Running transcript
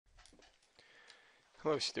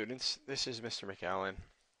Hello students, this is Mr. McAllen,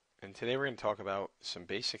 and today we're going to talk about some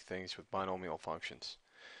basic things with binomial functions.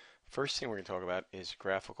 First thing we're going to talk about is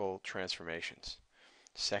graphical transformations.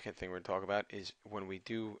 Second thing we're going to talk about is when we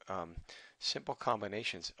do simple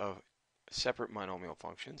combinations of separate binomial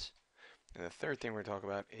functions. And the third thing we're going to talk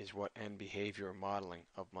about is what end behavior modeling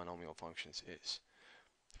of binomial functions is.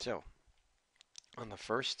 So, on the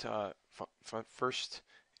first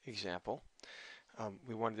example,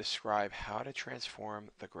 we want to describe how to transform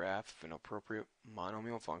the graph of an appropriate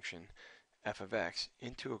monomial function f of x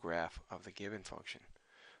into a graph of the given function.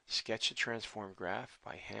 Sketch the transformed graph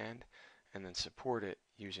by hand and then support it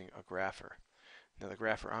using a grapher. Now the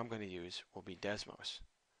grapher I'm going to use will be Desmos.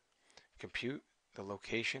 Compute the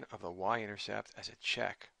location of the y-intercept as a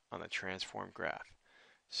check on the transformed graph.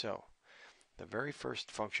 So the very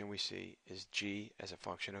first function we see is g as a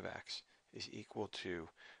function of x is equal to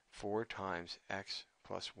 4 times x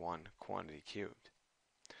plus 1 quantity cubed.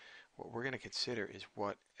 What we're going to consider is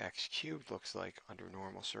what x cubed looks like under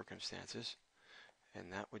normal circumstances,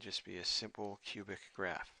 and that would just be a simple cubic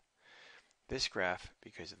graph. This graph,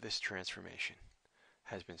 because of this transformation,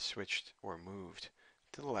 has been switched or moved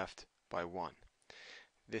to the left by 1.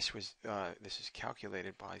 This is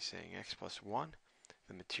calculated by saying x plus 1,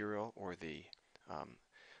 the material or the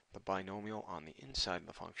binomial on the inside of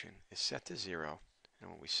the function is set to 0, and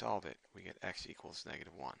when we solve it, we get x equals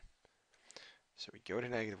negative 1. So we go to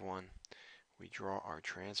negative 1, we draw our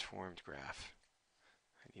transformed graph.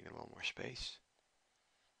 I need a little more space.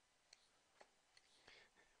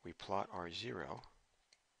 We plot our 0,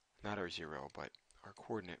 not our 0, but our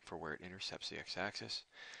coordinate for where it intercepts the x-axis.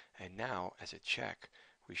 And now, as a check,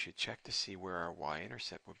 we should check to see where our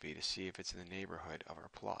y-intercept would be to see if it's in the neighborhood of our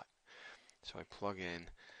plot. So I plug in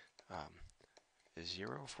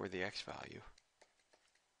 0 for the x value,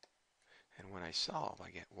 and when I solve, I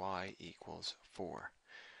get y equals 4.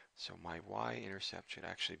 So my y-intercept should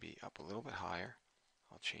actually be up a little bit higher.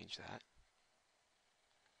 I'll change that.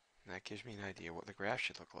 And that gives me an idea what the graph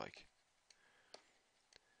should look like.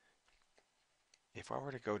 If I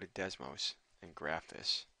were to go to Desmos and graph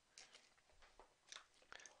this,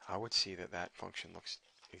 I would see that that function looks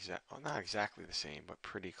not exactly the same, but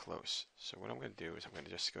pretty close. So what I'm going to do is I'm going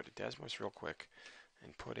to just go to Desmos real quick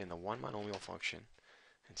and put in the one monomial function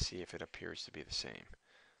and see if it appears to be the same.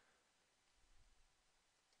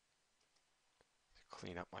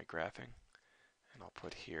 Clean up my graphing, and I'll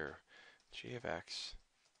put here g of x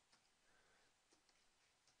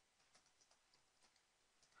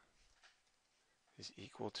is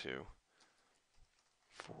equal to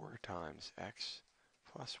 4 times x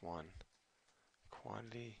plus 1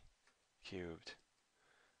 quantity cubed.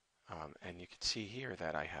 And you can see here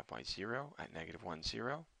that I have my 0 at negative 1,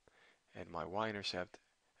 0, and my y-intercept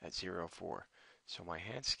at 0, 4. So my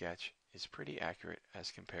hand sketch is pretty accurate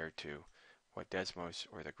as compared to what Desmos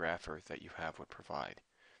or the grapher that you have would provide.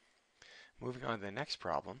 Moving on to the next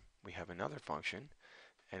problem, we have another function,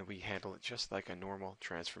 and we handle it just like a normal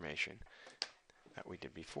transformation that we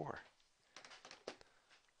did before.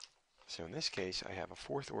 So in this case, I have a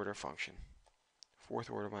fourth order function, fourth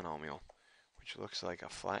order monomial, which looks like a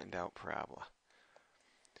flattened out parabola.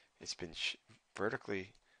 It's been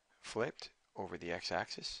vertically flipped over the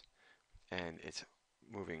x-axis, and it's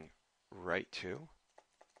moving right 2,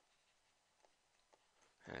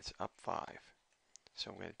 and it's up 5.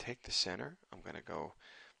 So I'm going to take the center, I'm going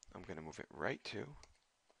to move it right 2,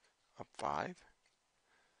 up 5,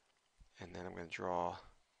 and then I'm going to draw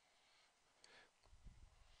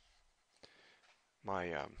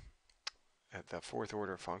my the fourth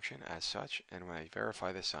order function as such, and when I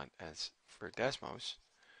verify this on as for Desmos,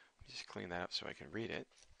 just clean that up so I can read it.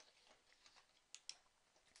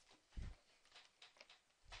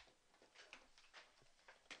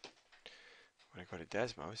 When I go to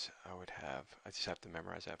Desmos, I just have to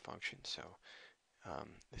memorize that function. So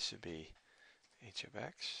this would be h of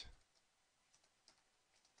x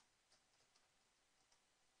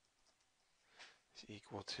is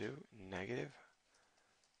equal to negative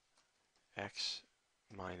x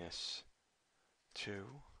minus 2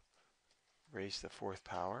 raised to the 4th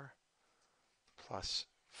power plus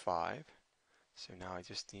 5. So now I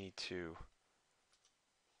just need to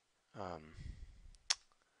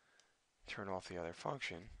turn off the other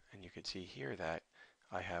function, and you can see here that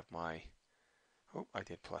I have my, I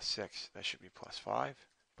did plus 6, that should be plus 5,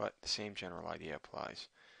 but the same general idea applies.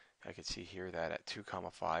 I can see here that at 2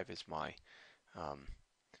 comma 5 is my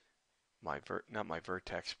not my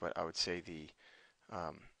vertex, but I would say the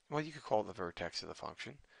well, you could call it the vertex of the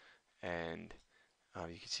function, and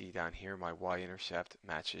you can see down here my y-intercept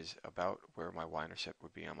matches about where my y-intercept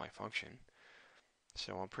would be on my function.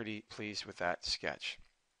 So I'm pretty pleased with that sketch.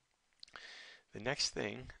 The next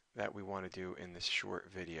thing that we want to do in this short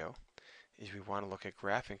video is we want to look at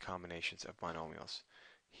graphing combinations of binomials.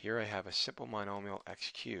 Here I have a simple monomial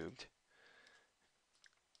x cubed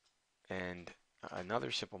and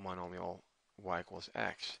another simple monomial y equals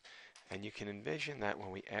x. And you can envision that when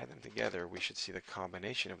we add them together, we should see the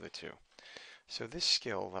combination of the two. So this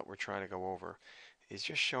skill that we're trying to go over is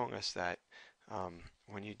just showing us that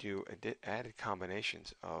when you do added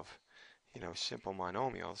combinations of, simple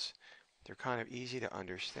monomials, they're kind of easy to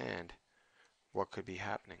understand what could be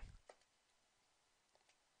happening.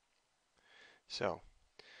 So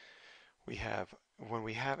when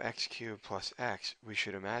we have x cubed plus x, we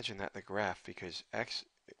should imagine that the graph, because x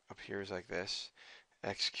appears like this,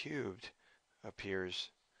 x cubed appears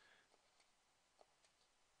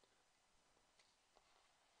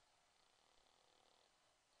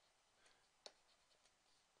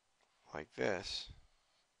like this.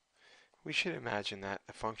 We should imagine that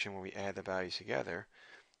the function, when we add the values together,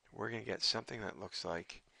 we're going to get something that looks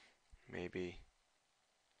like maybe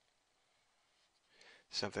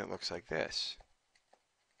something that looks like this.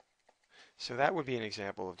 So that would be an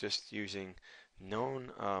example of just using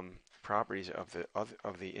known properties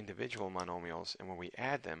of the individual monomials, and when we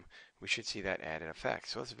add them, we should see that added effect.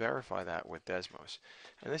 So let's verify that with Desmos.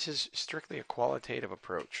 And this is strictly a qualitative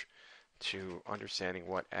approach to understanding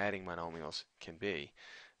what adding monomials can be.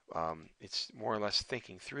 It's more or less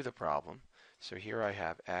thinking through the problem. So here I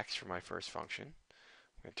have x for my first function.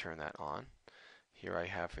 I'm going to turn that on. Here I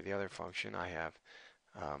have for the other function, I have,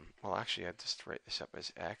 well, actually I just write this up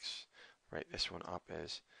as x. Write this one up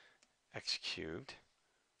as x cubed.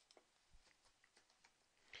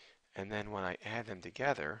 And then when I add them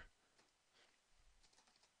together,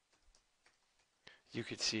 you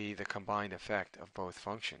could see the combined effect of both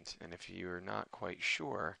functions. And if you're not quite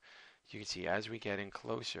sure, you can see as we get in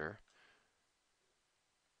closer,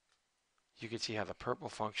 you can see how the purple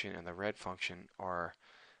function and the red function are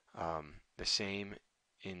the same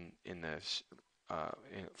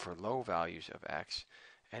for low values of x,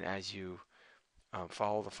 and as you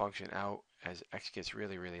follow the function out as x gets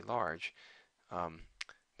really, really large,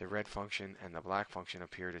 the red function and the black function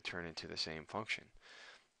appear to turn into the same function.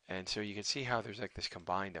 And so you can see how there's like this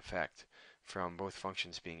combined effect from both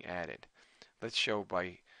functions being added. Let's show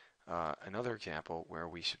by another example where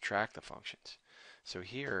we subtract the functions. So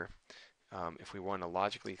here, if we want to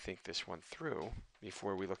logically think this one through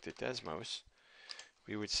before we looked at Desmos,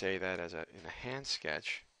 we would say that in a hand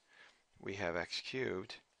sketch, we have x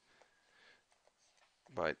cubed,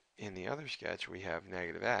 but in the other sketch we have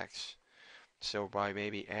negative x. So by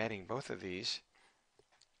maybe adding both of these,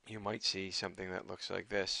 you might see something that looks like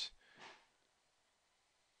this,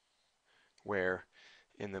 where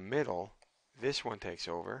in the middle, this one takes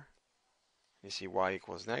over. You see y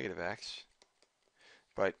equals negative x.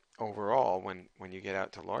 But overall, when you get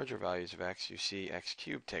out to larger values of x, you see x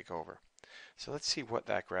cubed take over. So let's see what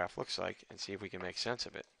that graph looks like and see if we can make sense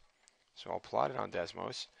of it. So I'll plot it on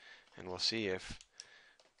Desmos, and we'll see if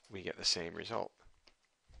we get the same result.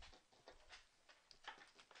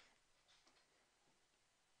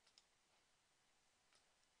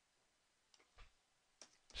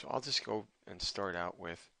 So I'll just go and start out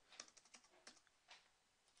with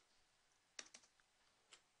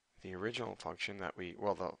the original function that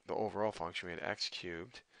the overall function, we had x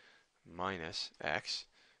cubed minus x.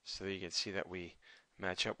 So you can see that we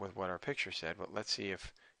match up with what our picture said, but let's see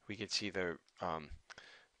if we could see the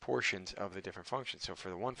portions of the different functions. So for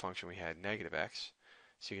the one function we had negative x,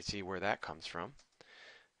 so you can see where that comes from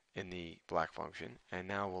in the black function. And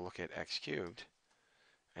now we'll look at x cubed,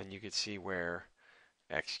 and you can see where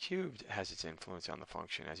x cubed has its influence on the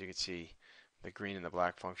function. As you can see, the green and the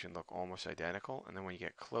black function look almost identical, and then when you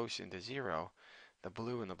get close into 0, the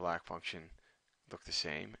blue and the black function look the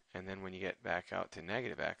same, and then when you get back out to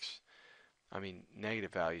negative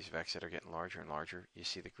values of x that are getting larger and larger, you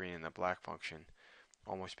see the green and the black function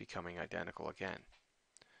almost becoming identical again.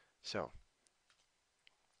 So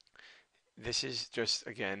this is just,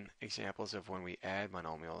 again, examples of when we add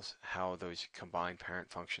monomials, how those combined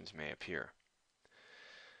parent functions may appear.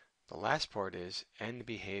 The last part is end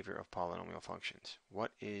behavior of polynomial functions.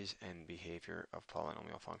 What is end behavior of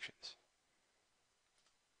polynomial functions?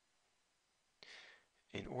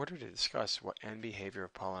 In order to discuss what end behavior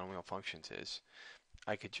of polynomial functions is,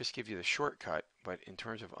 I could just give you the shortcut, but in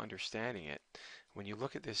terms of understanding it, when you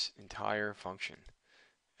look at this entire function,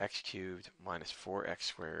 x cubed minus 4x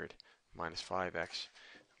squared minus 5x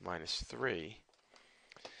minus 3,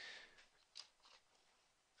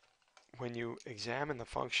 when you examine the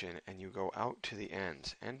function and you go out to the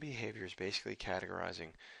ends, end behavior is basically categorizing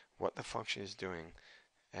what the function is doing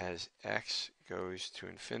as x goes to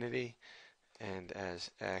infinity and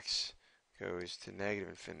as x goes to negative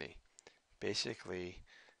infinity. Basically,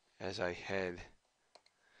 as I head,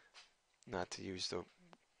 not to use the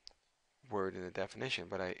word in the definition,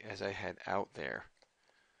 but as I head out there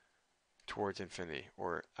towards infinity,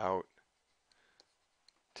 or out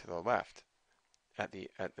to the left, at the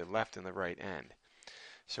left and the right end.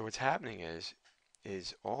 So what's happening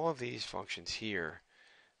is all of these functions here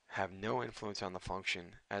have no influence on the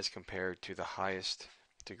function as compared to the highest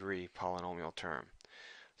degree polynomial term.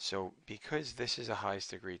 So because this is a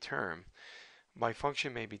highest degree term, my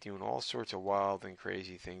function may be doing all sorts of wild and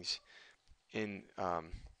crazy things in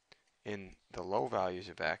the low values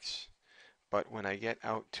of x, but when I get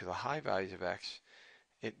out to the high values of x,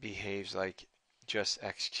 it behaves like just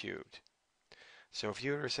x cubed. So if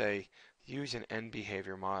you were to say, use an n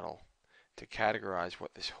behavior model to categorize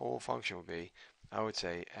what this whole function would be, I would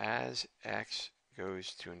say as x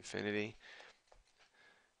goes to infinity,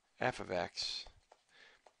 f of x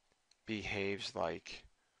behaves like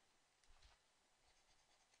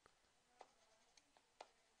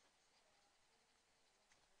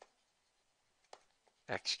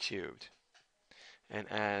x cubed.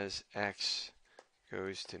 And as x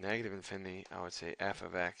goes to negative infinity, I would say f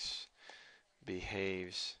of x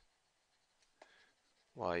behaves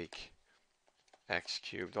like x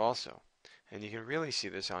cubed also. And you can really see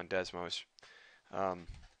this on Desmos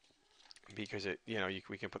because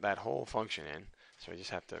we can put that whole function in. So I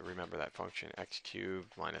just have to remember that function, x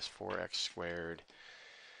cubed minus 4x squared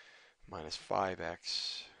minus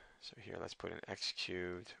 5x. So here let's put in x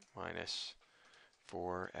cubed minus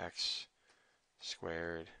 4x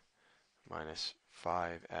squared minus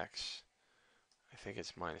 5x. I think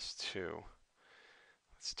it's minus 2.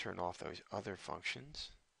 Let's turn off those other functions.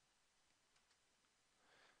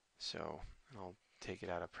 So I'll take it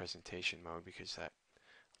out of presentation mode because that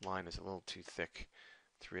line is a little too thick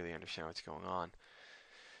to really understand what's going on.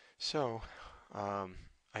 So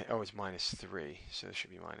it's minus 3, so this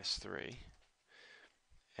should be minus 3.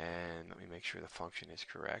 And let me make sure the function is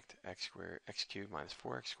correct. X cubed minus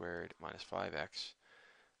 4x squared minus 5x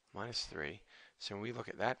minus 3. So when we look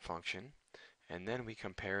at that function, and then we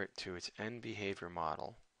compare it to its n behavior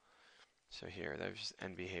model. So here, there's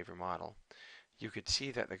n behavior model. You could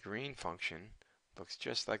see that the green function looks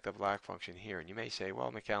just like the black function here. And you may say,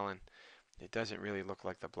 well, McAllen, it doesn't really look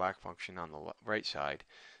like the black function on the right side.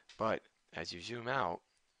 But as you zoom out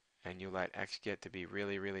and you let x get to be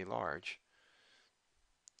really, really large,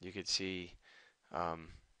 you could see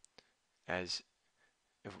as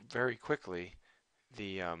very quickly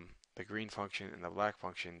the green function and the black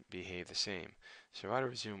function behave the same. So if I were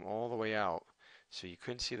to zoom all the way out so you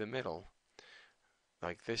couldn't see the middle,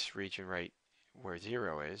 like this region right where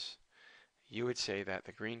 0 is, you would say that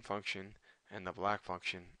the green function and the black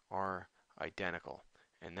function are identical.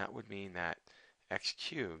 And that would mean that x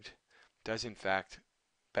cubed does in fact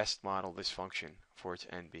best model this function for its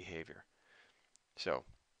end behavior. So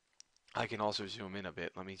I can also zoom in a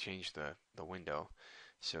bit. Let me change the window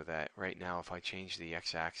so that right now if I change the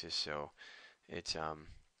x-axis so it's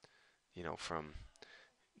from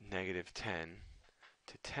negative 10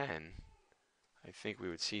 to 10, I think we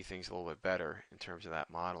would see things a little bit better in terms of that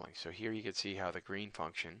modeling. So here you can see how the green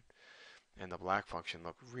function and the black function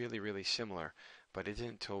look really, really similar, but it isn't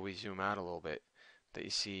until we zoom out a little bit that you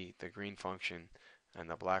see the green function and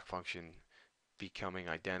the black function becoming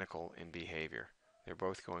identical in behavior. They're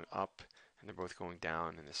both going up and they're both going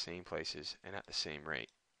down in the same places and at the same rate.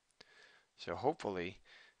 So hopefully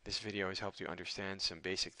this video has helped you understand some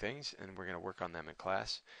basic things, and we're going to work on them in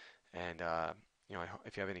class. And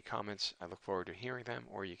if you have any comments, I look forward to hearing them,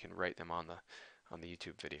 or you can write them on the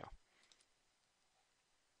YouTube video.